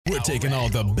We're taking all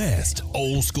the best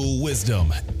old school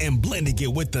wisdom and blending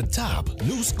it with the top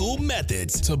new school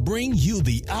methods to bring you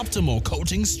the optimal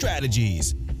coaching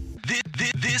strategies.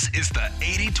 This is the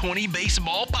 80-20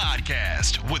 Baseball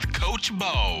Podcast with Coach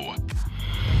Bo.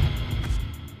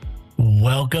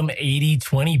 Welcome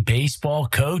 80-20 Baseball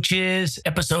coaches,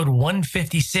 episode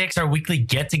 156, our weekly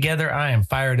get together. I am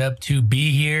fired up to be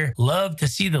here. Love to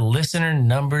see the listener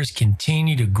numbers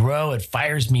continue to grow. It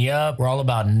fires me up. We're all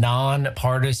about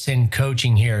non-partisan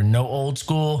coaching here. No old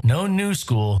school, no new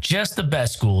school, just the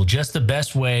best school, just the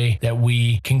best way that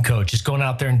we can coach. Just going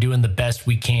out there and doing the best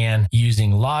we can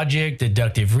using logic,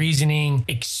 deductive reasoning,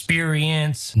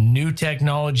 experience, new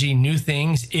technology, new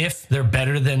things, if they're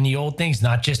better than the old things,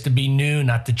 not just to be new,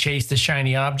 not to chase the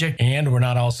shiny object. And we're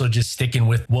not also just sticking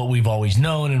with what we've always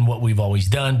known and what we've always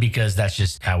done, because that's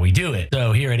just how we do it.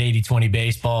 So here at 80-20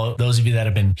 Baseball, those of you that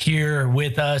have been here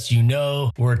with us, you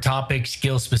know we're topic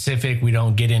skill specific. We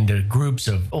don't get into groups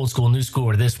of old school, new school,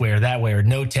 or this way or that way, or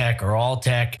no tech or all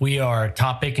tech. We are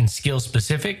topic and skill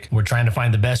specific. We're trying to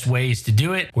find the best ways to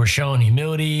do it. We're showing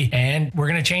humility, and we're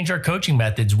going to change our coaching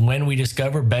methods when we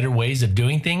discover better ways of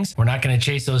doing things. We're not going to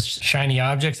chase those shiny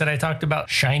objects that I talked about,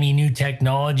 shiny new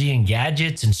technology and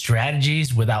gadgets and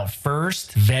strategies without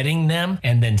first vetting them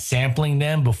and then sampling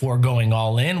them before going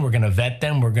all in. We're going to vet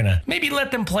them. We're going to maybe let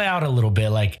them play out a little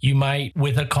bit, like you might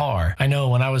with a car. I know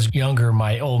when I was younger,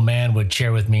 my old man would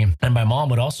share with me, and my mom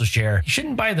would also share, you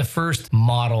shouldn't buy the first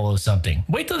model of something.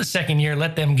 Wait till the second year,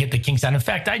 let them get the kinks out. In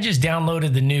fact, I just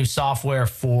downloaded the new software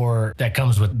that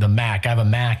comes with the Mac. I have a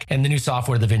Mac, and the new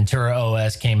software, the Ventura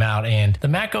OS, came out, and the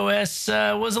Mac OS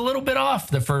was a little bit off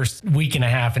the first week and a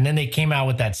half, and then they came out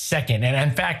with that second. And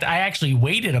in fact, I actually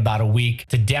waited about a week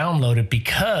to download it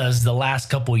because the last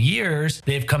couple years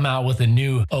they've come out with a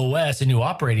new OS, a new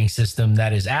operating system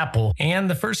that is Apple. And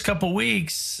the first couple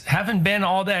weeks haven't been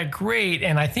all that great.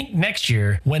 And I think next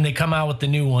year when they come out with the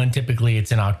new one, typically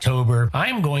it's in October,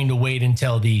 I'm going to wait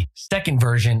until the second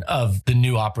version of the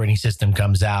new operating system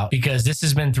comes out, because this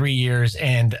has been 3 years,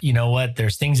 and you know what?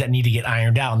 There's things that need to get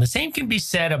ironed out. And the same can be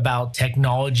said about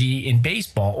technology in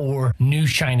baseball or new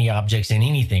shiny objects in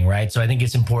anything, right? So I think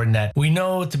it's important that we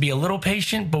know to be a little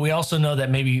patient, but we also know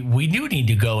that maybe we do need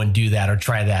to go and do that or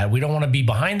try that. We don't want to be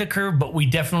behind the curve, but we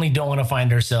definitely don't want to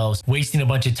find ourselves wasting a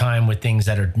bunch of time with things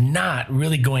that are not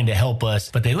really going to help us,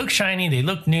 but they look shiny, they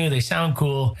look new, they sound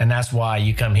cool. And that's why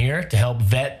you come here to help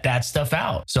vet that stuff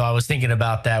out. So I was thinking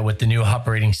about that with the new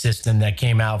operating system that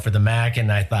came out for the Mac.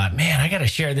 And I thought, man, I got to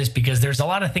share this because there's a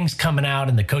lot of things coming out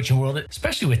in the coaching world,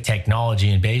 especially with technology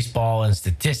and baseball and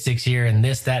statistics here and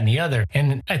this, that, and the other.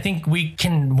 And I think we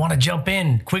can want to jump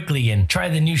in quickly and try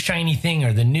the new shiny thing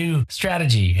or the new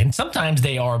strategy. And sometimes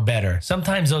they are better.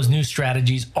 Sometimes those new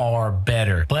strategies are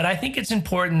better. But I think it's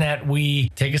important that we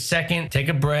take a second, take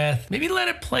a breath, maybe let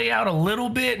it play out a little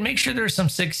bit, make sure there's some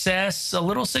success, a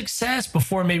little success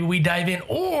before maybe we dive in.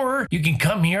 Or you can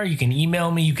come here, you can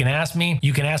email me, you can ask me,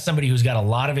 you can ask somebody who's got a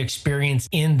lot of experience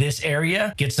in this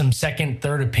area, get some second,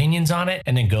 third opinions on it,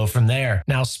 and then go from there.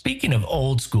 Now, speaking of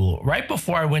old school, right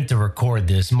before I went to record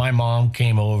this, my mom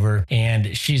came over,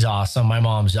 and she's awesome. My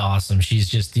mom's awesome. She's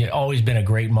just always been a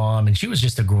great mom, and she was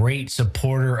just a great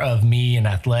supporter of me in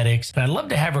athletics. And I'd love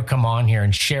to have her come on here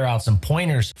and share out some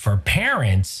pointers for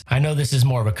parents. I know this is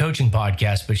more of a coaching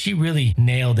podcast, but she really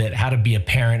nailed it, how to be a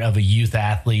parent of a youth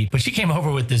athlete. But she came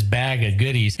over with this bag of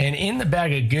goodies, and in the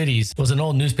bag of goodies was an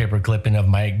old newspaper clipping of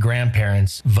my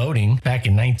grandparents voting back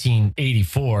in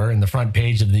 1984 in the front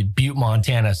page of the Butte,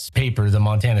 Montana paper, the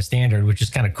Montana Standard, which is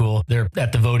kind of cool. They're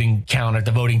at the voting counter, at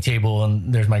the voting table,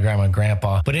 and there's my grandma and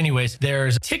grandpa. But anyways,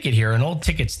 there's a ticket here, an old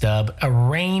ticket stub, a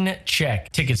rain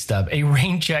check ticket stub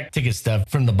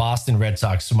from the Boston Red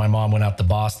Sox. So my mom went out to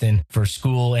Boston for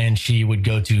school, and she would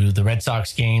go to the Red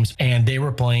Sox games, and they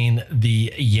were playing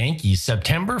the Yankees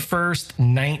September 1st,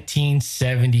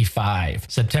 1975.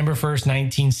 September 1st,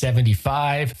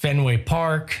 1975, Fenway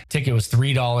Park. Ticket was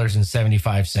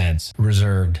 $3.75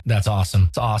 reserved. That's awesome.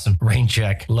 It's awesome. Rain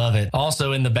check. Love it.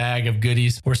 Also in the bag of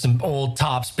goodies were some old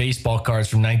Topps baseball cards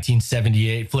from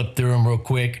 1978. Flip through them real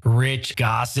quick. Rich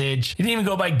Gossage. He didn't even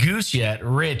go by Goose yet.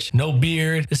 Rich. No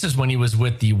beard. This is when he was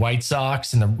with the White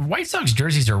Sox, and the White Sox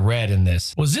jerseys are red in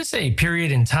this. Was this a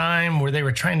period in time where they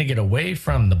were trying to get away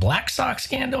from the Black Sox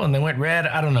scandal and they went red?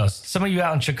 I don't know. Some of you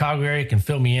out in Chicago area can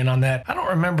fill me in on that. I don't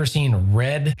remember seeing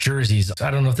red jerseys.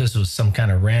 I don't know if this was some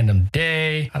kind of random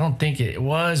day. I don't think it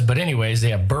was. But anyways, they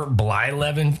have Burt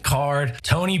Blyleven card,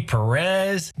 Tony Perez,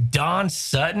 Perez, Don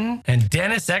Sutton, and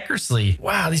Dennis Eckersley.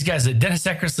 Wow, these guys are Dennis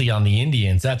Eckersley on the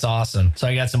Indians. That's awesome. So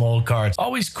I got some old cards.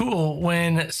 Always cool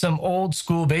when some old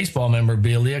school baseball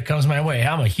memorabilia comes my way.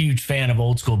 I'm a huge fan of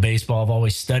old school baseball. I've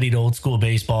always studied old school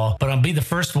baseball, but I'll be the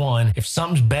first one. If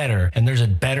something's better and there's a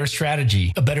better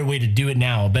strategy, a better way to do it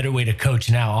now, a better way to coach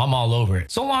now, I'm all over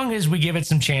it. So long as we give it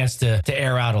some chance to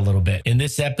air out a little bit. In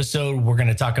this episode, we're going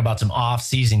to talk about some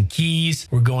off-season keys.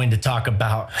 We're going to talk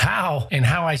about how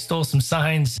I stole some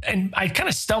signs. And I kind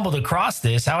of stumbled across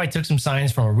this, how I took some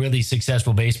signs from a really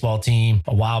successful baseball team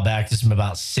a while back. This is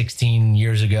about 16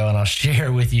 years ago. And I'll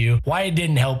share with you why it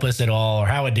didn't help us at all or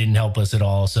how it didn't help us at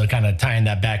all. So kind of tying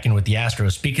that back in with the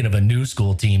Astros. Speaking of a new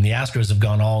school team, the Astros have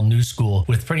gone all new school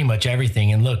with pretty much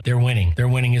everything. And look, they're winning. They're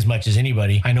winning as much as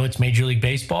anybody. I know it's Major League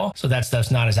Baseball, so that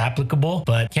stuff's not as applicable,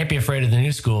 but can't be afraid of the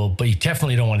new school, but you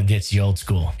definitely don't want to ditch the old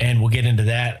school. And we'll get into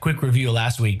that. Quick review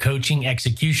last week, coaching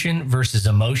execution versus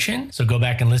emotion. So go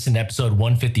back and listen to episode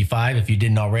 155 if you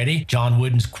didn't already. John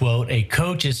Wooden's quote, "A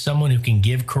coach is someone who can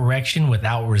give correction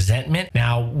without resentment."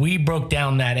 Now, we broke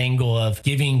down that angle of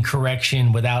giving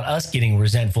correction without us getting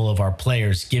resentful of our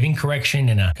players, giving correction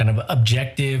in a kind of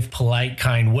objective, polite,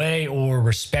 kind way or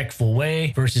respectful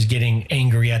way versus getting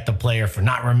angry at the player for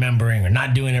not remembering or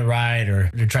not doing it right or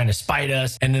they're trying to spite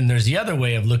us. And then there's the other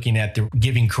way of looking at the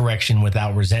giving correction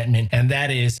without resentment, and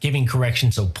that is giving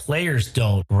correction so players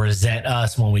don't resent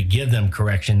us when we give them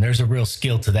correction. There's a real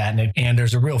skill to that, and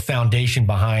there's a real foundation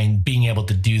behind being able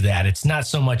to do that. It's not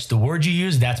so much the word you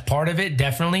use, that's part of it,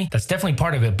 definitely. That's definitely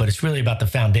part of it, but it's really about the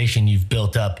foundation you've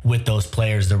built up with those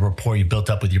players, the rapport you built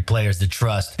up with your players, the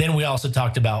trust. Then we also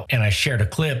talked about, and I shared a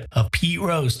clip of Pete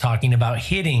Rose talking about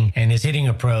hitting and his hitting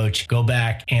approach. Go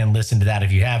back and listen to that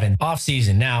if you haven't. Off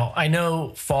season. Now, I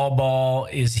know fall ball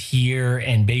is here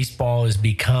and baseball has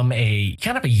become a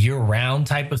kind of a year-round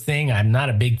type of thing. I'm not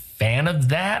a big fan of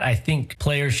that. I think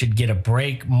players should get a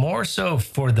break, more so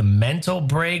for the mental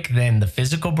break than the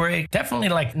physical break. Definitely,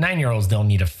 like 9-year-olds don't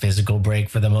need a physical break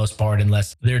for the most part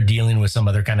unless they're dealing with some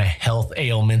other kind of health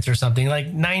ailments or something.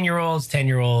 Like 9-year-olds,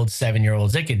 10-year-olds,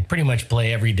 7-year-olds, they could pretty much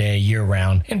play every day year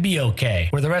round and be okay.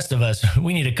 Where the rest of us,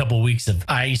 we need a couple weeks of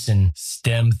ice and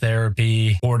stem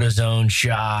therapy, cortisone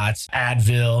shots,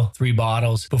 Advil, 3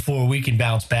 bottles before we can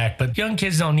bounce back. But young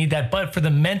kids don't need that. But for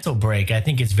the mental break, I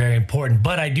think it's very important.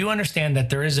 But I do understand that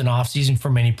there is an off season for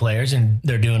many players and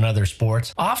they're doing other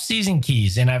sports. Off season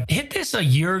keys. And I've hit this a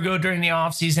year ago during the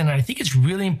off season. And I think it's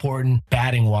really important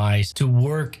batting wise to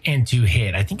work and to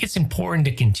hit. I think it's important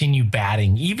to continue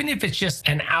batting, even if it's just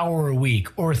an hour a week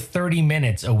or 30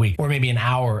 minutes a week, or maybe an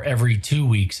hour every 2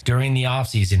 weeks during the off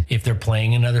season, if they're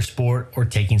playing another sport or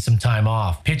taking some time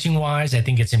off. Pitching wise, I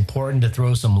think it's important to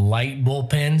throw some light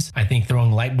bullpens. I think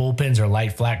throwing light bullpens or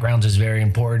light flat grounds is very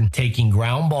important. Taking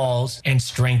ground balls and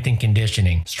strength and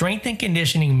conditioning. Strength and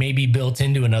conditioning may be built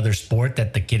into another sport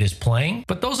that the kid is playing,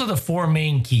 but those are the 4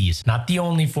 main keys. Not the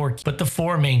only 4, but the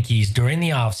 4 main keys during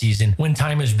the off season when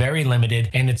time is very limited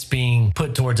and it's being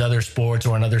put towards other sports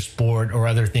or another sport or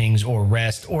other things or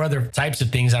rest or other types of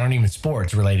things that aren't even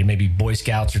sports related, maybe Boy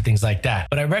Scouts or things like that.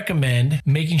 But I recommend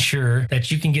making sure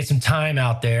that you can get some time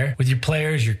out there with your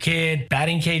players, your kid,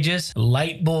 batting cages,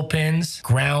 light bullpens,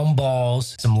 ground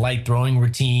balls, some light throwing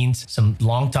routines, some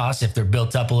long toss if they're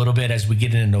built up a little bit as we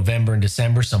get into November and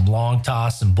December, some long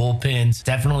toss, some bullpens,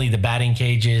 definitely the batting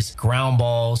cages, ground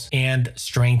balls, and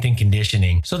strength and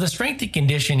conditioning. So the strength and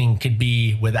conditioning could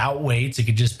be without weights. It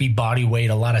could just be body weight,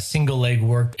 a lot of single leg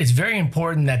work. It's very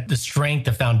important that the strength,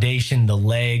 the foundation, the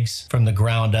legs from the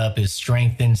ground up is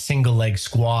strengthened. Single leg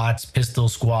squats, pistol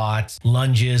squats,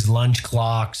 lunges, lunge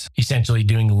clocks, essentially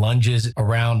doing lunges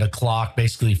around a clock,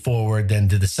 basically forward, then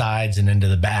to the sides and then to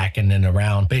the back and then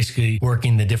around, basically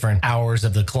working the different hours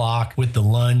of the clock with the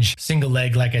lunge. Single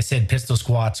leg, like I said, pistol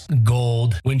squats,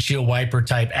 gold, windshield wiper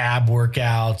type ab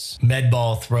workouts, med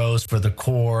ball throws for the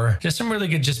core. Just some really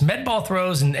good, just med ball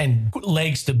throws and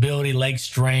leg stability, leg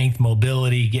strength,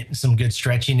 mobility, getting some good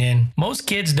stretching in. Most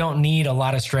kids don't need a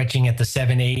lot of stretching at the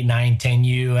 7, 8, 9,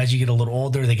 10U. As you get a little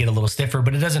older, they get a little stiffer,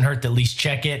 but it doesn't hurt to at least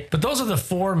check it. But those are the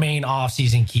 4 main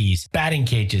off-season keys. Batting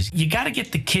cages. You got to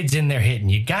get the kids in there hitting.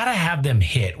 You got to have them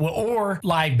hit, or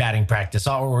live batting practice,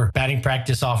 or batting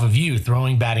practice off of you,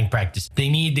 throwing batting practice. They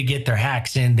need to get their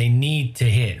hacks in. They need to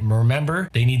hit. Remember,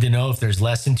 they need to know if there's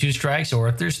less than 2 strikes or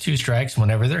if there's 2 strikes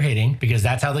whenever they're hitting, because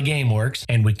that's how the game works.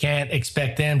 And we can't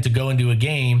expect them to go into a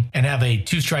game and have a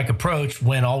 2-strike approach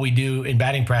when all we do in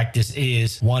batting practice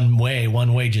is one way,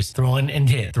 just throwing and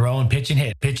hit, throwing, pitch and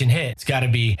hit, pitch and hit. It's got to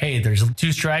be, hey, there's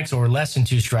 2 strikes or less than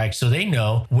 2 strikes. So they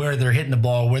know where they're hitting the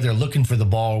ball, where they're looking for the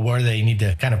ball, or where they need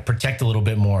to kind of protect a little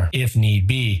bit more if need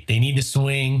be. They need to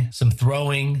swing, some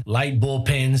throwing, light bull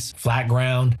bullpens, flat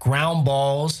ground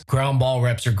balls. Ground ball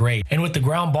reps are great. And with the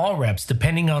ground ball reps,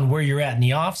 depending on where you're at in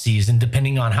the offseason,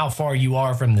 depending on how far you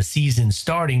are from the season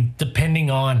starting, depending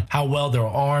on how well their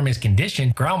arm is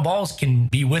conditioned, ground balls can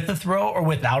be with a throw or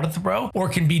without a throw, or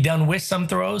can be done with some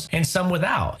throws and some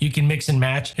without. You can mix and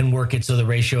match and work it so the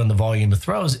ratio and the volume of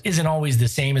throws isn't always the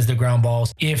same as the ground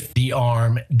balls if the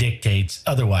arm dictates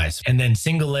otherwise. And then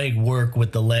single leg work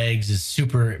with the legs is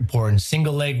super important.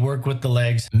 Single leg work with the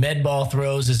legs. Med ball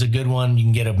throws is a good one. You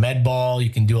can get a med ball. You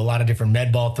can do a lot of different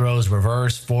med ball throws,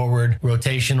 reverse, forward,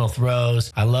 rotational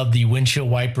throws. I love the windshield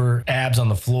wiper abs on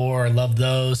the floor. I love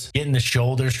those. Getting the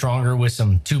shoulder stronger with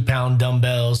some 2-pound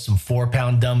dumbbells, some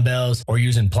 4-pound dumbbells, or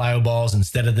using plyo balls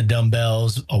instead of the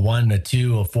dumbbells, a 1, a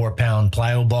 2, a 4-pound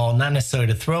plyo ball, not necessarily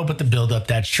to throw, but to build up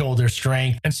that shoulder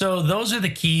strength. And so those are the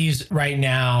keys right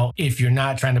now if you're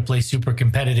not trying to play super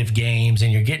competitive games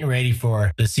and you're getting ready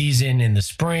for the season in the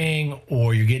spring,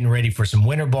 or you're getting ready for some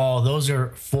winter ball. Those are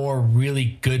 4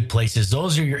 really good places.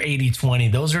 Those are your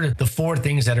 80-20. Those are the 4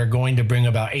 things that are going to bring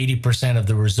about 80% of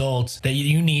the results that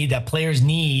you need, that players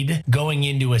need going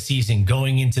into a season,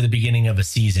 going into the beginning of a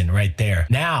season right there.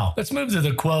 Now, let's move to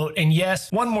the quote. And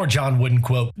yes, one more John Wooden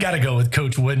quote. Got to go with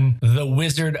Coach Wooden, the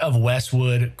Wizard of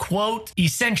Westwood. Quote,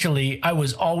 essentially, I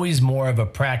was always more of a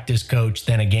practice coach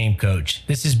than a game coach.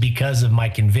 This is because of my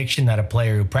conviction that a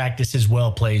player who practices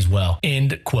well plays well.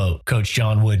 End quote. Coach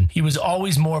John Wooden. He was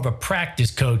always more of a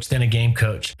practice coach than a game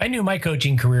coach. I knew my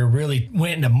coaching career really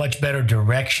went in a much better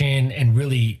direction and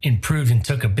really improved and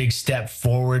took a big step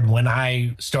forward when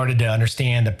I started to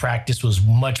understand that practice was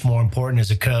much more important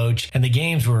as a coach, and the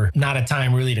games were not a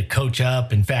time really to coach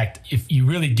up. In fact, if you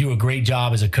really do a great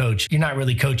job as a coach, you're not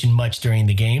really coaching much during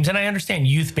the games. And I understand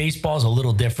youth baseball is a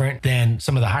little different than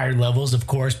some of the higher levels, of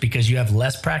course, because you have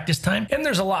less practice time and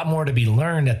there's a lot more to be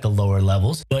learned at the lower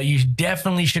levels, but you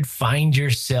definitely should find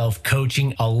yourself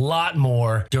coaching a lot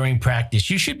more during practice.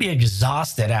 You should be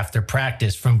exhausted after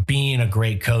practice from being a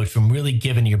great coach, from really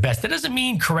giving your best. That doesn't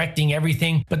mean correcting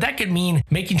everything, but that could mean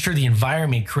making sure the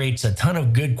environment creates a ton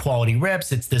of good quality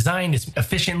reps. It's designed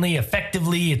efficiently,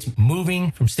 effectively. It's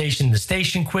moving from station to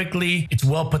station quickly. It's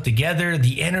well put together.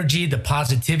 The energy, the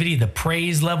positivity, the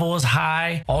praise level is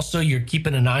high. Also, you're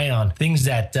keeping an eye on things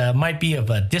that might be of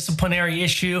a disciplinary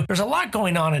issue. There's a lot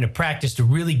going on in a practice to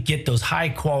really get those high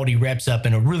quality reps up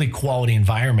in a really quality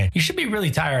environment. You should be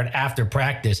really tired after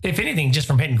practice, if anything, just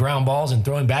from hitting ground balls and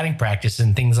throwing batting practice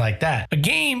and things like that. A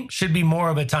game should be more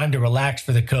of a time to relax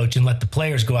for the coach and let the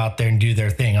players go out there and do their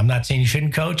thing. I'm not saying you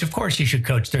shouldn't coach. Of course you should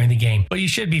coach during the game, but you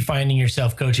should be finding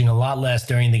yourself coaching a lot less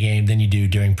during the game than you do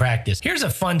during practice. Here's a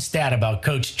fun stat about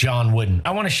Coach John Wooden.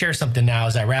 I want to share something now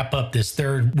as I wrap up this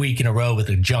 3rd week in a row with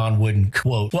a John Wooden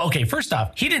quote. Well, okay, first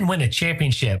off, he didn't win a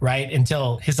championship, right,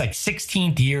 until his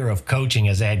 16th year of coaching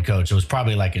as a head coach. It was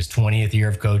probably like his 20th year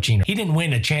of coaching. He didn't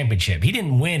win a championship. He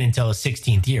didn't win until his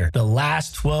 16th year. The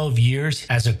last 12 years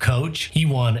as a coach, he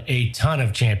won a ton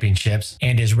of championships,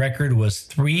 and his record was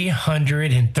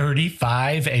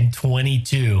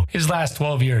 335-22. His last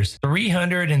 12 years,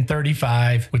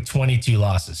 335 with 22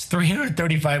 losses.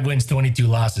 335 wins, 22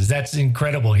 losses. That's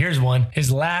incredible. Here's one.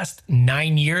 His last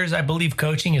 9 years, I believe,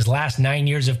 coaching, his last 9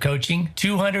 years of coaching,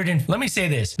 let me say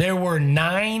this. There were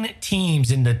 9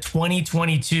 teams in the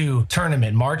 2022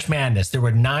 tournament, March Madness. There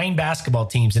were 9 basketball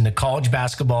teams in the college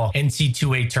basketball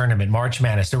NC2A tournament, March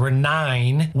Madness. There were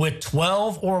 9 with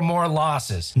 12 or more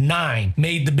losses. 9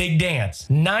 made the big dance.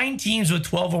 9 teams with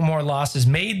 12 or more losses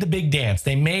made the big dance.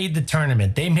 They made the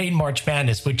tournament. They made March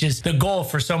Madness, which is the goal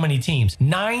for so many teams.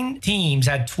 9 teams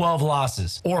had 12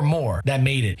 losses or more that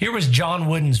made it. Here was John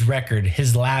Wooden's record,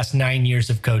 his last 9 years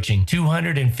of coaching,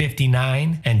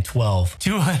 259-12.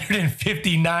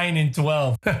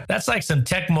 259-12. That's like some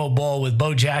Tecmo Bowl with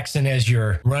Bo Jackson as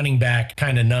your running back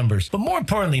kind of numbers. But more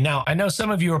importantly, now, I know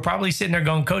some of you are probably sitting there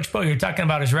going, Coach Bo, you're talking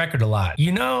about his record a lot.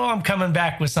 You know I'm coming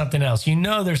back with something else. You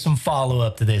know there's some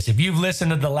follow-up to this. If you've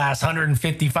listened to the last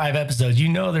 155 episodes, you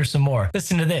know there's some more.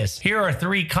 Listen to this. Here are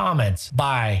 3 comments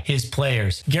by his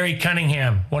players. Gary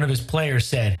Cunningham, one of his players,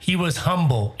 said, he was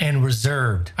humble and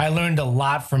reserved. I learned a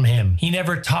lot from him. He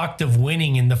never talked of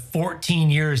winning in the 14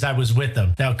 years I was with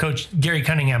him. Now, Coach Gary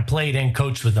Cunningham played and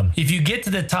coached with him. If you get to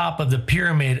the top of the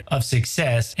pyramid of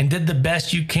success and did the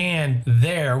best you can,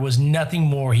 there was nothing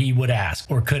more he would ask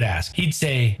or could ask. He'd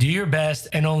say, do your best,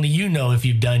 and only you know if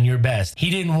you've done your best. He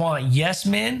didn't want yes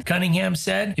men, Cunningham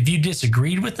said. If you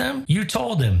disagreed with him, you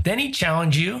told him. Then he'd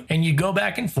challenge you and you go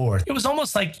back and forth. It was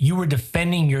almost like you were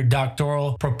defending your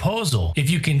doctoral proposal. If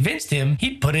you convinced him,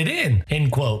 he'd put it in,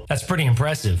 end quote. That's pretty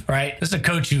impressive, right? This is a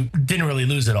coach who didn't really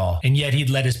lose it all, and yet he'd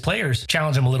let his players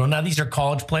challenge him a little. Now, these are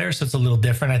college players, so it's a little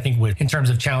different, I think, in terms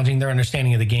of challenging. They're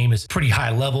understanding of the game is pretty high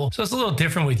level. So it's a little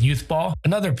different with youth ball.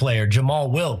 Another player,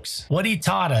 Jamal Wilkes, what he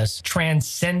taught us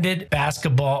transcended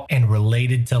basketball and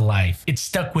related to life. It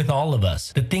stuck with all of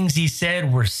us. The things he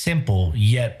said were simple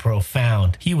yet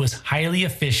profound. He was highly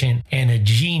efficient and a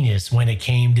genius when it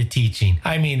came to teaching.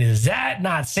 I mean, is that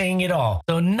not saying it all?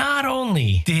 So not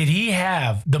only did he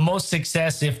have the most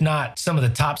success, if not some of the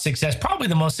top success, probably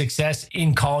the most success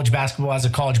in college basketball as a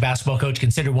college basketball coach,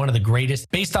 considered one of the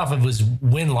greatest based off of his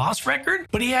win-loss record,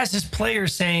 but he has his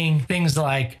players saying things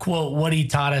like, quote, what he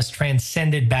taught us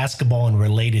transcended basketball and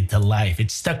related to life.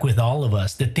 It stuck with all of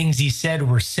us. The things he said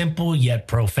were simple yet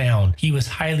profound. He was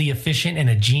highly efficient and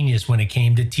a genius when it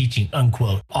came to teaching,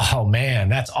 unquote. Oh man,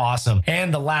 that's awesome.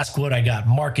 And the last quote I got,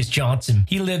 Marcus Johnson.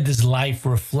 He lived his life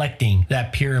reflecting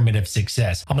that pyramid of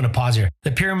success. I'm going to pause here.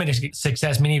 The pyramid of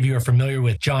success, many of you are familiar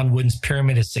with John Wooden's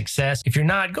pyramid of success. If you're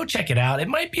not, go check it out. It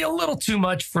might be a little too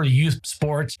much for youth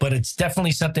sports, but it's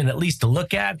definitely something at least to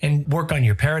look at and work on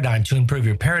your paradigm to improve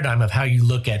your paradigm of how you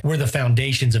look at where the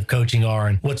foundations of coaching are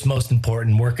and what's most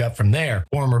important, work up from there.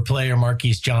 Former player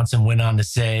Marquise Johnson went on to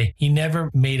say, he never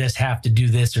made us have to do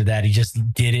this or that. He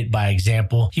just did it by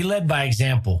example. He led by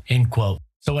example, end quote.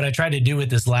 So what I tried to do with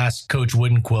this last Coach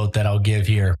Wooden quote that I'll give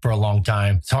here for a long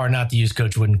time, it's hard not to use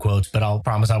Coach Wooden quotes, but I'll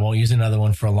promise I won't use another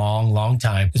one for a long, long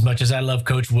time. As much as I love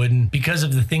Coach Wooden, because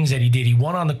of the things that he did, he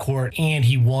won on the court and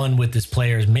he won with his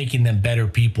players, making them better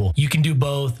people. You can do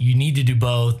both. You need to do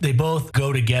both. They both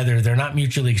go together. They're not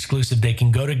mutually exclusive. They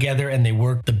can go together and they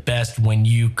work the best when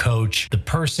you coach the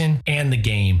person and the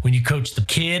game. When you coach the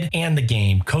kid and the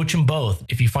game, coach them both.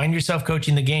 If you find yourself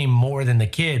coaching the game more than the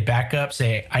kid, back up,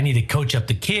 say, I need to coach up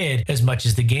the kid as much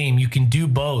as the game. You can do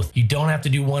both. You don't have to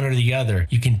do one or the other.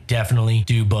 You can definitely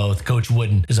do both. Coach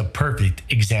Wooden is a perfect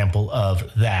example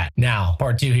of that. Now,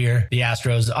 part two here. The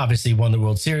Astros obviously won the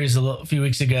World Series a few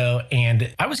weeks ago, and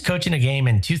I was coaching a game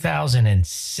in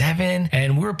 2007,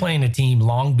 and we were playing a team,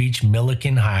 Long Beach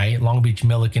Millikan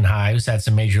High, who's had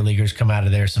some major leaguers come out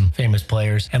of there, some famous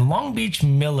players. And Long Beach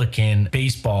Millikan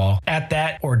baseball at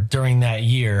that or during that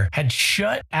year had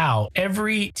shut out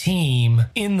every team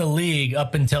in the league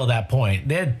up until that point.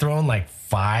 They had thrown like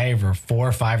 5 or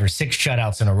 4, 5 or 6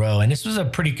 shutouts in a row. And this was a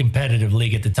pretty competitive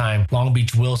league at the time. Long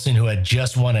Beach Wilson, who had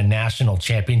just won a national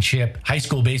championship, high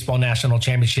school baseball national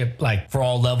championship, like for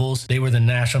all levels. They were the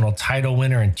national title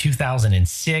winner in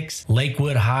 2006.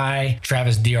 Lakewood High,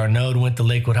 Travis D'Arnaud went to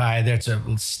Lakewood High. That's a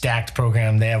stacked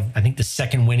program. They have, I think, the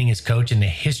second winningest coach in the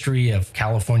history of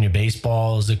California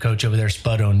baseball is the coach over there,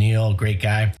 Spud O'Neill, great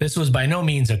guy. This was by no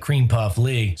means a cream puff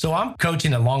league. So I'm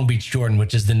coaching at Long Beach Jordan,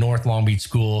 which is the North Long Beach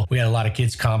school. We had a lot of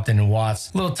kids, Compton and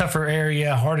Watts, a little tougher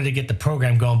area, harder to get the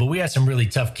program going, but we had some really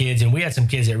tough kids, and we had some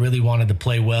kids that really wanted to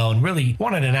play well and really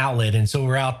wanted an outlet. And so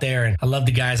we're out there, and I love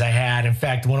the guys I had. In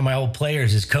fact, one of my old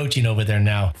players is coaching over there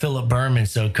now, Philip Berman.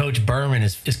 So Coach Berman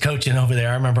is coaching over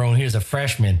there. I remember when he was a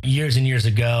freshman years and years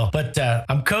ago, but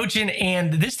I'm coaching,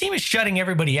 and this team is shutting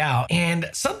everybody out,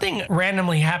 and something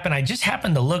randomly happened. I just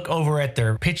happened to look over at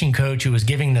their pitching coach, who was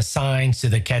giving the signs to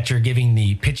the catcher, giving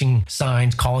the pitching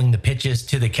signs, calling the pitches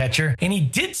to the catcher, and he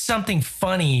did something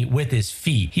funny with his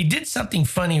feet. He did something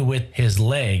funny with his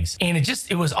legs, and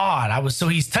it was odd. So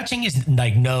he's touching his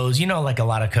like nose, you know, like a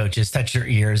lot of coaches touch their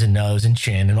ears and nose and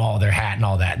chin and all their hat and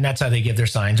all that. And that's how they give their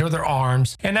signs, or their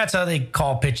arms. And that's how they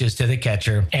call pitches to the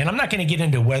catcher. And I'm not going to get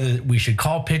into whether we should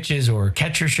call pitches or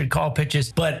catchers should call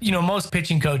pitches, but you know, most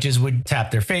pitching coaches would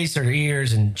tap their face or their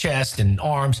ears and chest and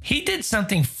arms. He did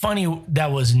something funny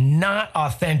that was not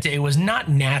authentic. It was not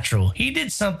natural. He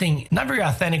did something not very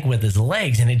authentic with his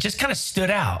legs, and it just kind of stood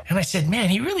out. And I said, man,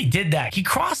 he really did that. He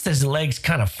crossed his legs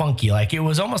kind of funky. Like it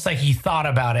was almost like he thought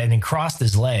about it and then crossed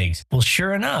his legs. Well,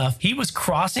 sure enough, he was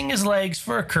crossing his legs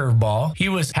for a curveball. He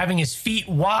was having his feet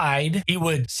wide. He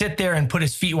would sit there and put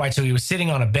his feet wide. So he was sitting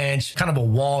on a bench, kind of a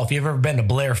wall. If you've ever been to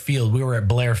Blair Field, we were at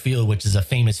Blair Field, which is a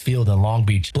famous field in Long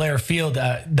Beach. Blair Field,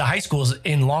 the high schools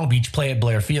in Long Beach play at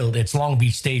Blair Field. It's Long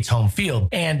Beach State's home field.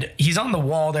 And he's on the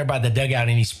wall there by the dugout,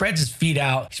 and he spreads his feet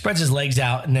out, he spreads his legs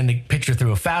out, and then the pitcher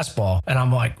threw a fastball. And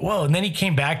I'm like, whoa. And then he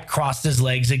came back, crossed his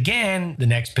legs again, the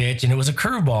next pitch, and it was a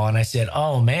curveball. And I said,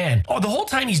 oh man. Oh, the whole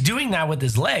time he's doing that with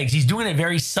his legs. He's doing it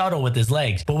very subtle with his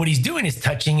legs. But what he's doing is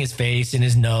touching his face and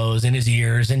his nose and his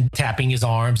ears and tapping his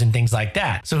arms and things like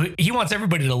that. So he wants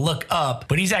everybody to look up,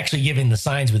 but he's actually giving the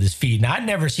signs with his feet. Now, I'd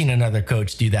never seen another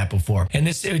coach do that before. And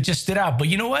it just stood out. But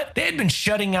you know what? They had been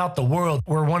shutting out the world.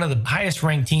 We're one of the highest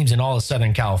ranked teams in all of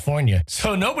Southern California.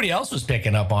 So nobody else was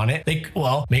picking up on it.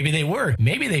 Maybe they were. were.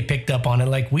 Maybe they picked up on it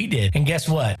like we did. And guess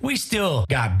what? We still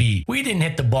got beat. We didn't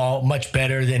hit the ball much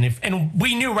better than and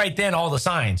we knew right then all the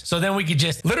signs. So then we could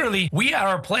just literally, we had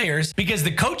our players, because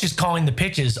the coach is calling the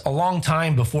pitches a long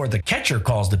time before the catcher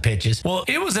calls the pitches. Well,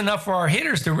 it was enough for our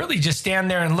hitters to really just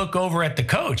stand there and look over at the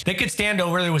coach. They could stand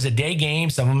over. There was a day game.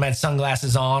 Some of them had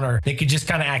sunglasses on, or they could just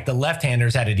kind of act. The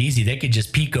left-handers had it easy. They could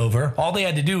just peek over. All they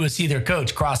had to do was see their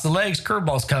coach cross the legs,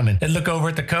 curveball's coming. They'd look over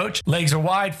at the coach, legs are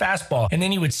wide, fastball. And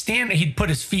then he would stand, he'd put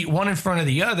his feet one in front of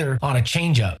the other on a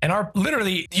changeup. And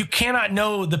literally, you cannot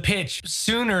know the pitch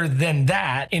sooner than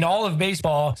that in all of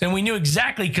baseball. And we knew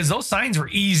exactly, because those signs were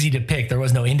easy to pick. There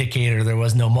was no indicator. There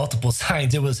was no multiple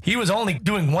signs. He was only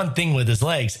doing one thing with his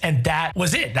legs, and that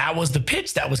was it. That was the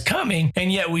pitch that was coming,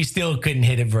 and yet we still couldn't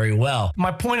hit it very well.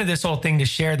 My point of this whole thing, to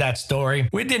share that story,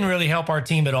 it didn't really help our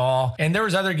team at all. And there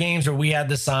was other games where we had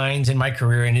the signs in my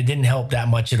career, and it didn't help that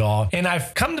much at all. And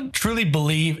I've come to truly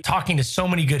believe, talking to so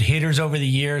many good hitters over the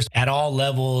years at all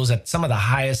levels, at some of the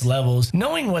highest levels,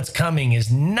 knowing what's coming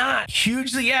is not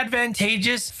hugely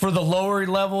advantageous for the lower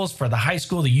levels, for the high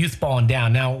school, the youth ball and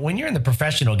down. Now, when you're in the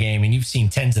professional game and you've seen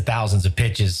tens of thousands of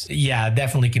pitches, yeah,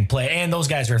 definitely can play. And those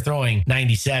guys are throwing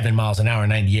 97 miles an hour,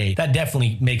 98. That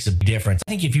definitely makes a difference.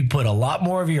 I think if you put a lot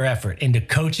more of your effort into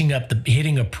coaching up the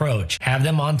hitting approach, have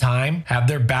them on time, have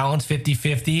their balance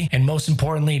 50-50, and most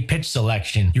importantly, pitch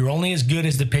selection. You're only as good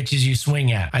as the pitches you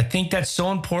swing at. I think that's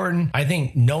so important. I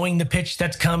think knowing the pitch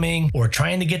that's coming, or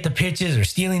trying to get the pitches, or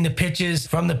stealing the pitches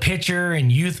from the pitcher in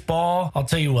youth ball. I'll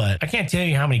tell you what, I can't tell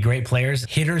you how many great players,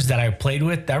 hitters that I played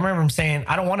with, I remember them saying,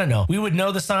 I don't want to know. We would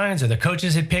know the signs, or the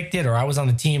coaches had picked it, or I was on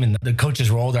the team and the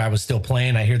coaches were older, I was still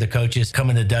playing. I hear the coaches come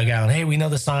in the dugout and, hey, we know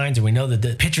the signs, and we know that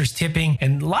the pitcher's tipping.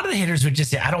 And a lot of the hitters would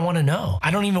just say, I don't want to know.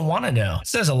 I don't even want to know. It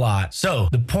says a lot. So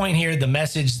the point here, the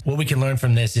message, what we can learn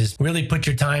from this is really put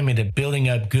your time into building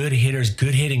up good hitters,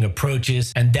 good hitting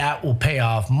approaches, and that will pay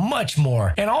off much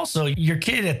more. And also, your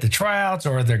kid at the tryouts,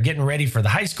 or they're getting ready for the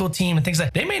high school team and things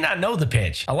like that, they may not know the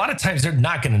pitch. A lot of times they're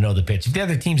not going to know the pitch. If the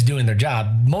other team's doing their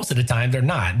job, most of the time they're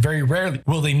not. Very rarely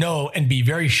will they know and be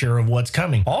very sure of what's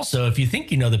coming. Also, if you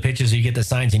think you know the pitches or you get the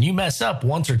signs and you mess up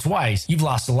once or twice, you've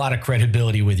lost a lot of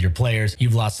credibility with your players.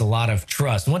 You've lost a lot of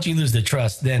trust. Once you lose the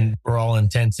trust, then for all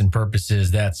intents and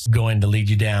purposes, that's going to lead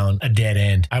you down a dead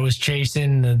end. I was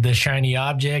chasing the shiny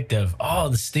object of,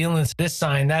 the stealing this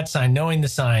sign, that sign, knowing the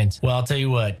signs. Well, I'll tell you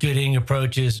what, good hitting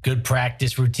approaches, good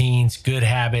practice routines, good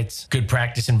habits, good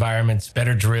practice environments,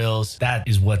 better drills. That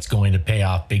is what's going to pay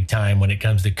off big time when it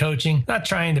comes to coaching. Not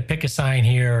trying to pick a sign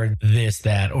here or this,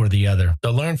 that, or the other.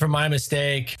 So learn from my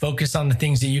mistake, focus on the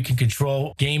things that you can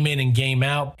control, game in and game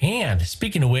out. And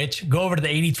speaking of which, go over to the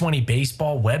 80/20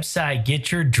 Baseball website,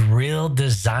 get your drill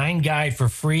design guide for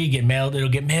free, it'll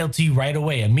get mailed to you right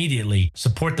away, immediately.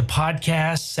 Support the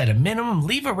podcasts at a minimum,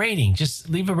 leave a rating. Just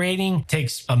leave a rating.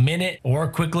 Takes a minute, or a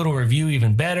quick little review,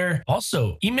 even better.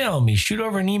 Also, email me, shoot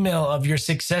over an email of your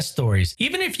success stories.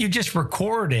 Even if you just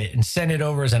record it and send it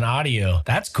over as an audio,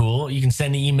 that's cool. You can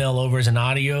send the email over as an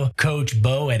audio, Coach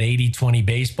Bo at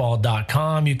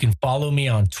 8020baseball.com. You can follow me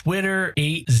on Twitter,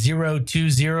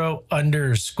 8020_baseball,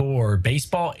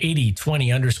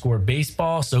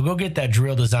 8020_baseball. So go get that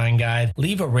drill design guide,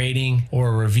 leave a rating or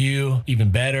a review,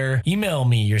 even better. Email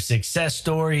me your success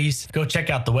stories. Go check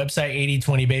out the website,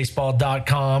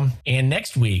 8020baseball.com. And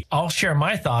next week, I'll share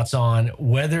my thoughts on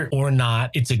whether or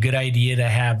not it's a good idea to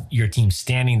have your team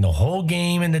standing the whole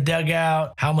game in the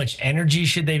dugout. How much energy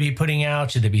should they be putting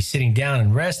out? Should they be sitting down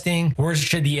and resting? Where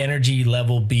should the energy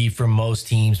level be for most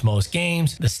teams, most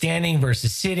games? The standing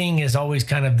versus sitting is always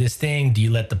kind of this thing. Do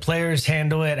you let the players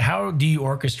handle it? How do you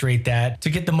orchestrate that to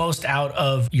get the most out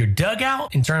of your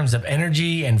dugout in terms of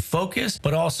energy and focus,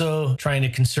 but also trying to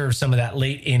conserve some of that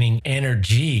late inning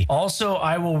energy? Also,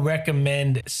 I will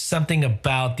recommend something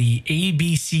about the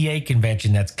ABCA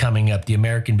convention that's coming up, the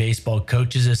American Baseball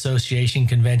Coaches Association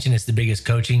convention. It's the biggest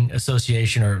coaching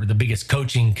association, or the biggest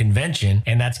coaching convention,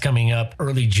 and that's coming up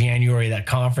early January, that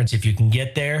conference, if you can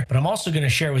get there. But I'm also going to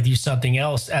share with you something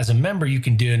else as a member you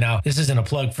can do. Now, this isn't a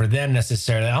plug for them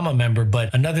necessarily. I'm a member,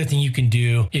 but another thing you can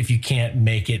do if you can't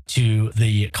make it to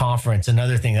the conference,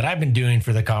 another thing that I've been doing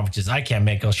for the conferences I can't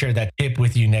make, I'll share that tip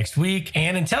with you next week.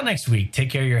 And until next week, take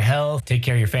care of your health, take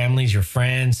care of your families, your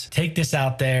friends. Take this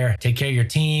out there, take care of your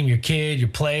team, your kid, your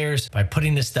players, by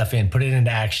putting this stuff in, put it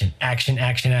into action, action,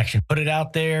 action, action. Put it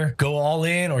out there, go all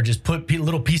in, or just put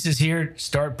little pieces here,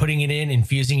 start putting it in,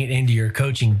 infusing it into your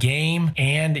coaching game,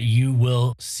 and you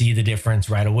will see the difference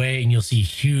right away, and you'll see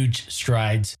huge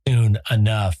strides soon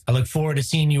enough. I look forward to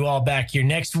seeing you all back here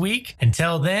next week.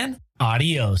 Until then,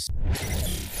 adios.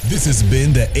 This has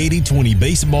been the 80/20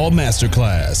 Baseball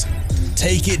Masterclass.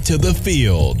 Take it to the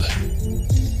field.